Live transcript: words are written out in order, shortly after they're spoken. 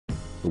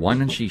The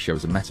Whine and Cheese show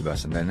is a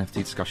Metaverse and NFT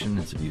discussion and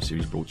interview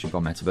series brought to you by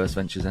Metaverse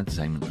Ventures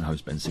Entertainment and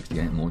host BEN68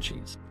 and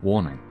Morecheese.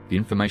 Warning: the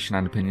information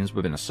and opinions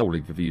within are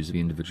solely the views of the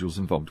individuals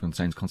involved,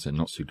 contains content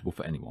not suitable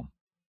for anyone.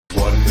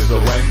 One is a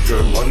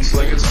wanker, one's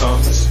slinging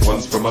stunts,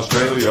 one's from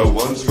Australia,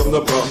 one's from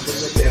the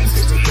Bronx.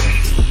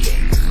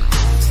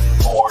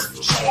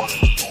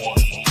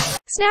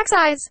 Snack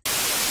size.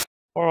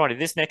 Alrighty,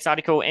 this next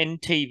article,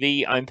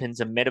 MTV opens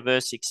a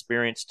metaverse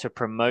experience to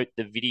promote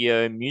the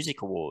Video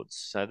Music Awards.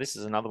 So this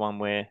is another one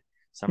where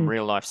some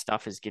real life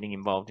stuff is getting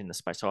involved in the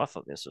space. So I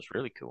thought this was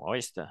really cool. I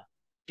used to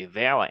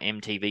devour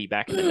MTV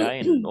back in the day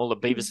and all the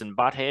Beavis and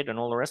Butthead and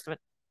all the rest of it.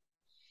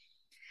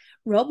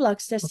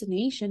 Roblox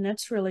destination,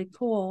 that's really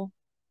cool.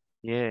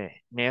 Yeah.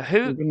 Now,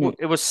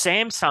 it was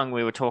Samsung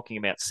we were talking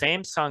about.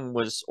 Samsung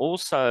was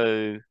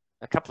also,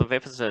 a couple of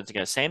episodes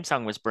ago,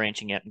 Samsung was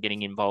branching out and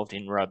getting involved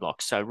in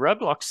Roblox. So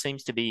Roblox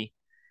seems to be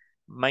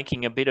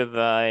making a bit of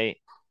a,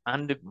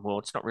 well,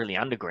 it's not really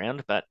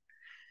underground, but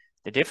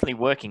they're definitely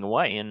working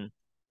away and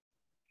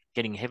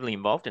getting heavily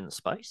involved in the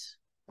space.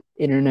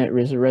 Internet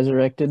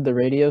resurrected the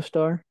radio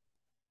star.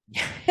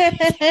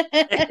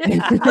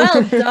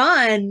 Well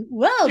done.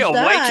 Well You're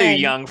done. way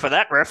too young for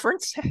that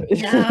reference.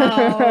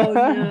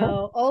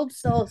 No. Old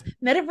souls.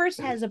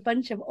 Metaverse has a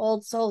bunch of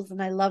old souls,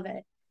 and I love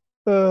it.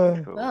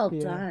 Well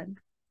done.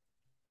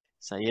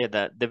 So yeah,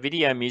 the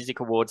Video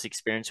Music Awards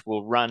experience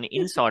will run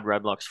inside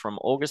Roblox from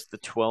August the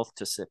 12th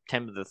to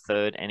September the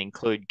 3rd and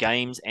include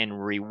games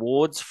and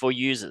rewards for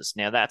users.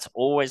 Now that's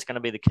always going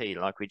to be the key,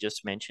 like we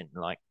just mentioned,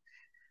 like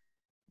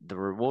the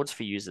rewards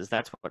for users,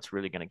 that's what's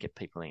really going to get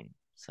people in.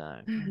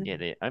 So yeah,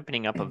 they're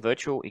opening up a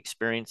virtual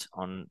experience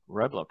on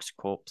Roblox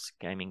Corp's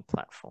gaming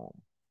platform.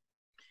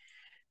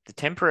 The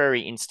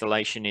temporary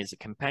installation is a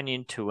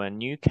companion to a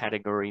new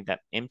category that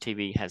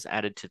MTV has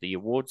added to the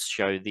awards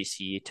show this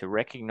year to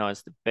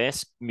recognize the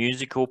best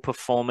musical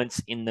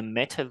performance in the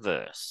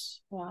metaverse.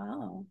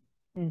 Wow.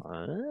 Would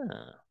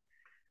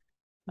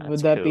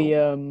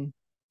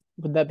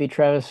that be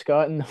Travis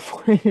Scott in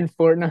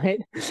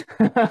Fortnite?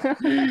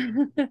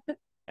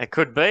 It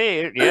could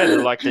be, yeah.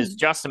 Like there's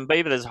Justin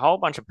Bieber. There's a whole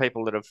bunch of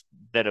people that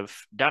have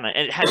done it.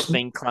 It has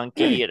been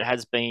clunky. It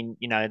has been,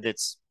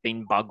 that's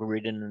been bug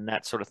ridden and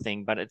that sort of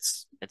thing. But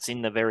it's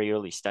in the very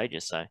early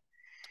stages. So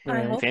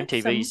if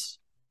MTV's,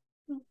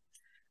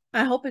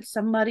 I hope it's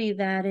somebody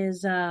that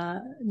is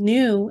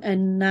new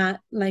and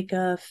not like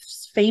a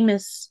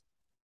famous.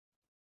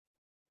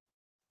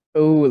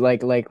 Oh,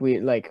 like the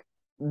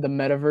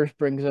metaverse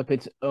brings up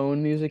its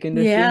own music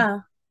industry.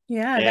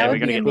 Yeah, we're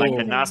gonna get like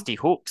the Nasty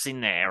Hooks in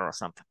there or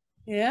something.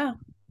 Yeah,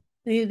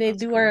 they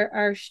do cool.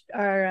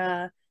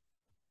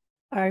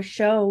 our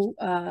show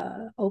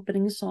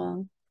opening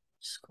song.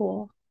 It's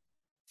cool.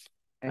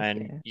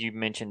 And you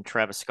mentioned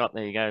Travis Scott.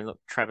 There you go. Look,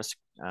 Travis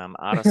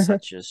artists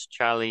such as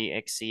Charlie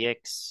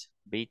XCX,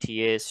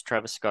 BTS,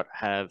 Travis Scott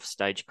have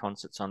staged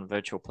concerts on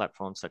virtual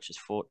platforms such as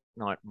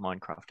Fortnite,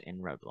 Minecraft,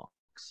 and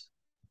Roblox.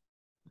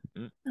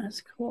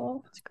 That's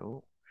cool. That's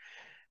cool.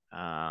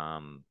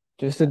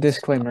 Just a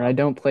disclaimer, I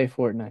don't play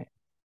Fortnite.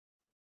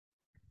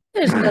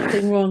 There's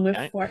nothing wrong with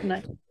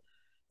Fortnite.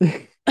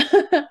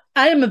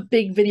 I am a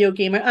big video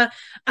gamer.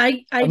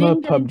 I'm a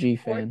PUBG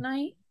fan.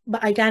 Fortnite,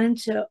 but I got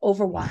into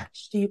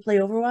Overwatch. Do you play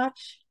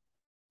Overwatch?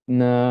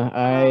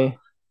 No,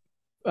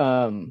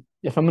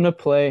 if I'm gonna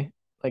play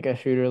like a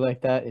shooter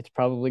like that, it's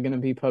probably gonna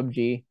be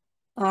PUBG.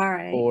 All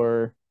right.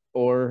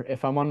 Or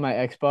if I'm on my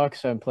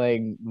Xbox, I'm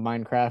playing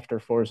Minecraft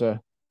or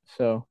Forza.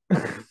 So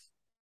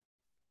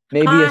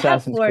maybe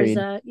Assassin's Creed.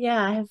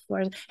 Yeah, I have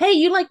Forza. Hey,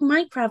 you like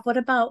Minecraft? What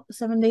about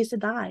 7 Days to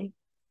Die?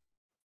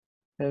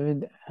 I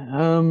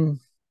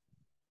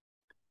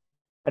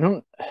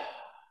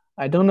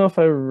don't know if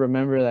I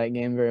remember that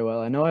game very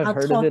well. I know I've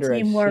heard of it or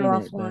I've seen it.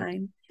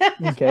 Offline. But...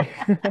 Okay.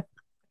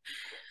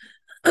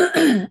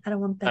 I don't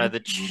want that.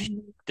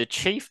 The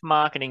chief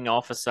marketing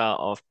officer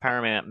of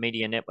Paramount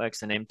Media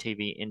Networks and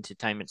MTV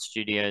Entertainment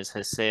Studios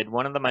has said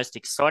one of the most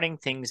exciting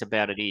things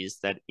about it is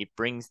that it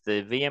brings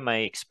the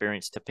VMA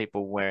experience to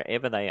people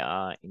wherever they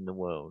are in the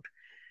world.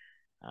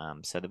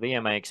 So the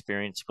VMA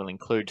experience will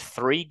include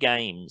 3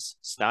 games,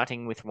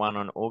 starting with one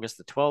on August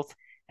the 12th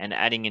and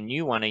adding a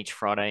new one each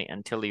Friday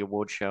until the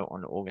award show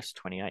on August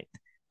 28th.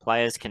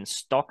 Players can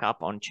stock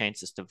up on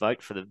chances to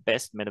vote for the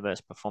best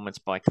metaverse performance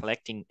by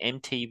collecting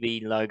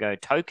MTV logo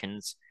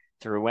tokens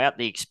throughout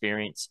the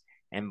experience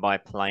and by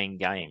playing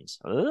games.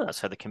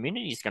 So the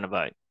community is going to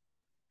vote.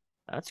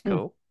 That's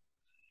cool.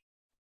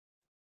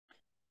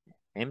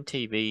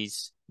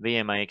 MTV's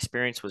VMA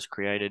experience was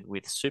created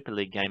with Super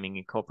League Gaming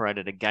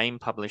Incorporated, a game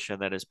publisher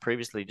that has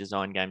previously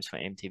designed games for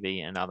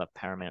MTV and other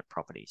Paramount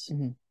properties.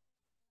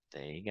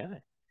 There you go.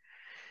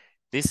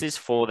 This is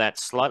for that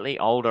slightly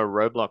older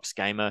Roblox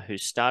gamer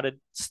who's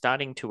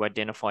starting to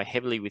identify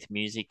heavily with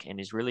music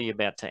and is really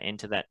about to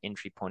enter that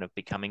entry point of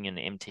becoming an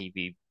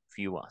MTV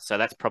viewer. So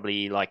that's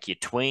probably like your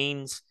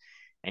tweens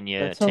and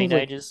your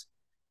teenagers.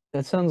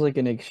 That sounds like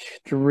an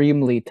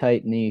extremely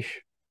tight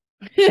niche.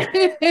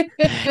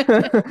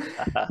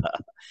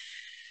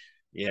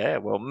 Yeah,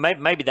 well,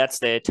 maybe that's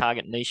their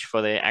target niche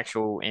for their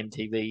actual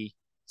MTV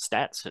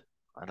stats.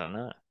 I don't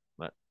know,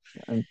 but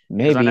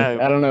maybe I don't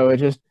know.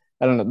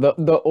 I don't know.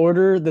 The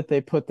order that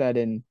they put that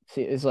in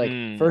is like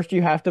first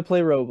you have to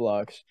play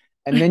Roblox,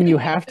 and then you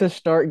have to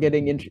start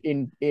getting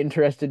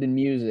interested in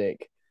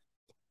music,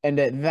 and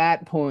at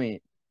that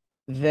point,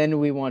 then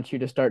we want you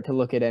to start to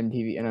look at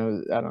MTV.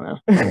 And I don't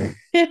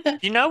know.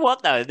 You know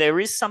what though? There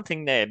is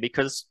something there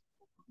because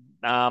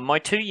my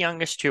two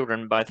youngest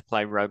children both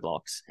play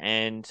Roblox,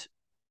 and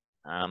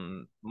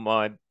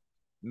my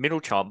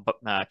middle child,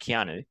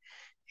 Keanu,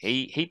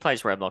 he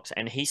plays Roblox,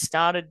 and he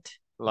started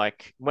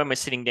like when we're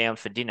sitting down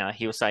for dinner,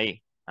 he'll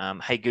say,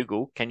 "Hey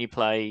Google, can you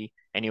play?"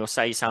 And he'll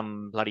say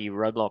some bloody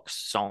Roblox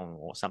song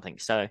or something.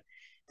 So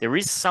there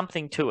is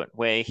something to it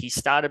where he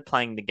started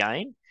playing the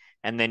game,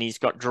 and then he's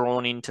got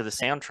drawn into the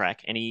soundtrack,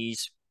 and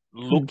he's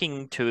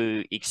looking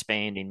to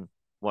expand in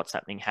what's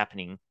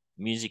happening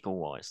musical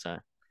wise. So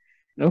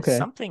there's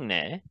something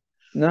there.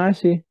 No, I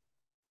see.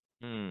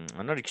 I'm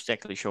not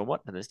exactly sure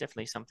what, but there's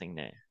definitely something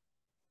there.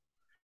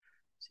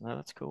 So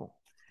that's cool.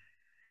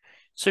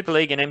 Super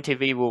League and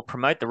MTV will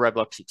promote the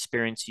Roblox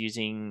experience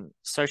using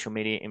social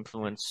media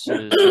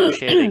influencers who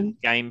share their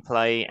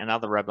gameplay and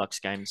other Roblox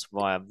games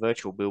via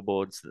virtual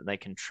billboards that they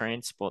can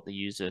transport the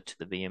user to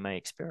the VMA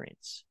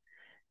experience.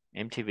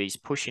 MTV's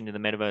push into the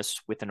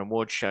metaverse with an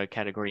award show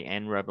category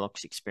and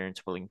Roblox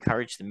experience will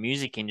encourage the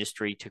music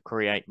industry to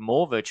create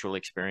more virtual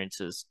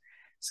experiences,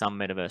 some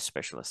metaverse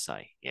specialists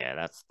say.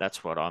 Yeah,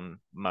 that's what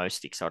I'm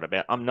most excited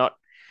about. I'm not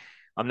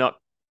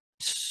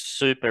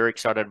super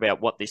excited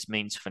about what this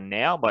means for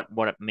now, but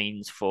what it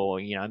means for,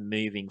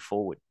 moving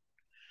forward.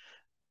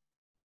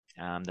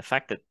 The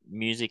fact that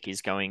music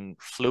is going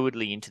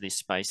fluidly into this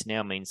space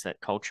now means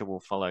that culture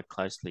will follow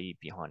closely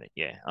behind it.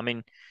 Yeah, I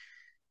mean,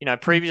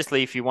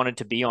 previously, if you wanted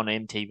to be on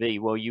MTV,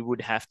 well, you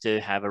would have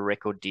to have a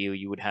record deal.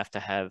 You would have to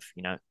have,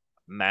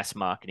 mass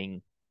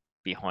marketing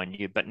behind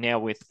you. But now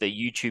with the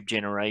YouTube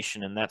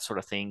generation and that sort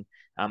of thing,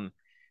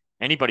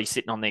 anybody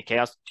sitting on their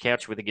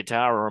couch with a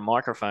guitar or a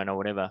microphone or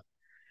whatever,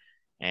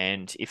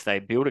 and if they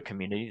build a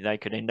community, they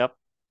could end up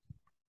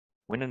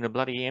winning a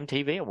bloody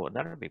MTV award.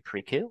 That would be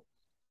pretty cool.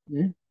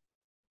 Yeah.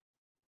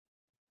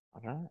 I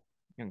don't know.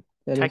 You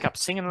can take up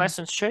singing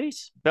lessons,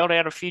 Cheese? Belt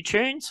out a few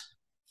tunes?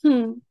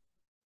 I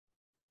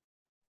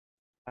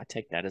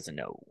take that as a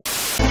no.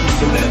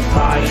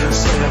 Fire,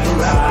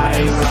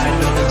 samurai,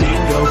 riding on the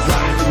dingo,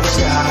 flying through the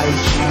sky.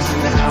 Cheese in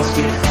the house,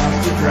 get off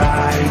the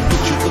drive.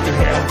 Hit you with the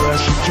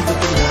hairbrush, hit you with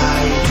the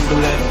knife. You can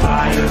let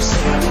fire,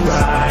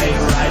 samurai,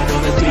 riding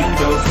on the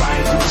dingo,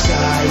 flying through the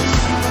sky.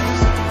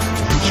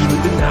 Hit you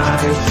with the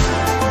knife,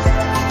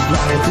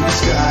 flying through the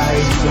sky.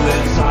 You can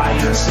let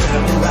fire,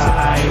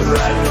 samurai,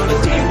 riding on the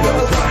dingo,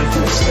 flying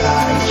through the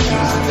sky.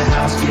 Cheese in the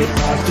house, get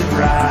off the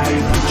drive.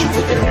 Hit you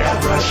with the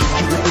hairbrush, hit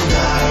you with the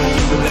knife.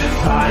 You can let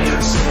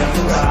fire,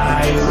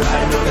 samurai,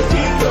 riding